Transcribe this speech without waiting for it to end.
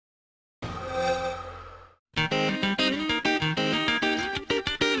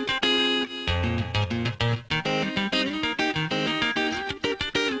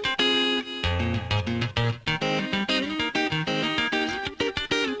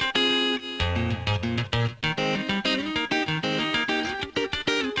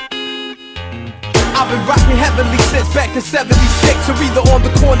been rocking heavenly since back to 76. So either on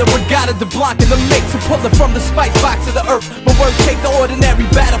the corner with God or the block in the mix, or pulling from the spice box of the earth. My words take the ordinary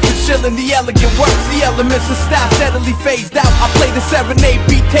battle for shilling the elegant works. The elements of style steadily phased out. I play the serenade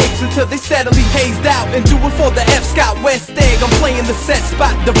beat tapes until they steadily hazed out. And do it for the F. Scott West egg. I'm playing the set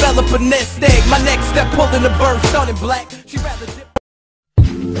spot, develop a nest egg. My next step pulling the bird, stunning black. She rather dip.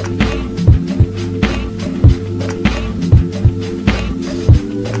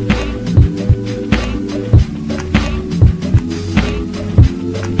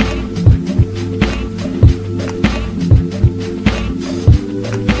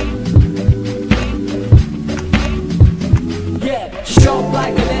 Sharp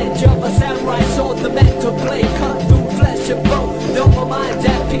like an edge of a samurai sword, the mental blade cut through flesh and bone. Though my mind's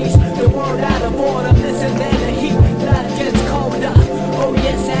at peace, the world out of order, missing there the heat that gets colder. Oh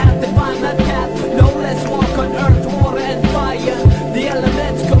yes, I have to find my path, no less walk on earth, water and fire. The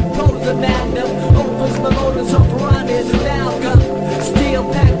elements compose a magnum, opens the motors of piranhas and alchem. Steel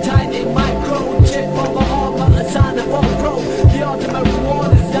packed tight in micro, chip on my armor, a sign of all pro. The ultimate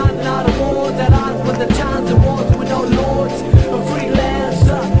reward is dining out of wars at odds with the times and wars with no lords.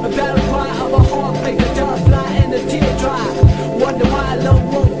 Wonder why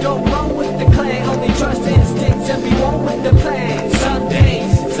lone wolf don't run with the clan. Only trust instincts and be one with the plan. Some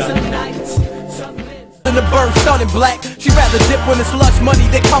days, some nights, some minutes. In the bird stunning black. She rather dip when it's lush money,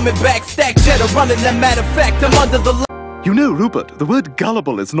 they coming back. Stack cheddar running that matter of fact. I'm under the You know, Rupert, the word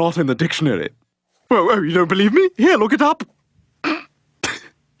gullible is not in the dictionary. Oh, you don't believe me? Here, look it up.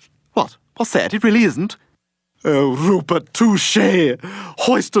 What? What's that? It really isn't. Oh, Rupert, touché!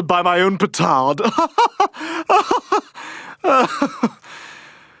 Hoisted by my own petard.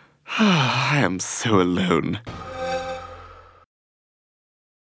 I am so alone.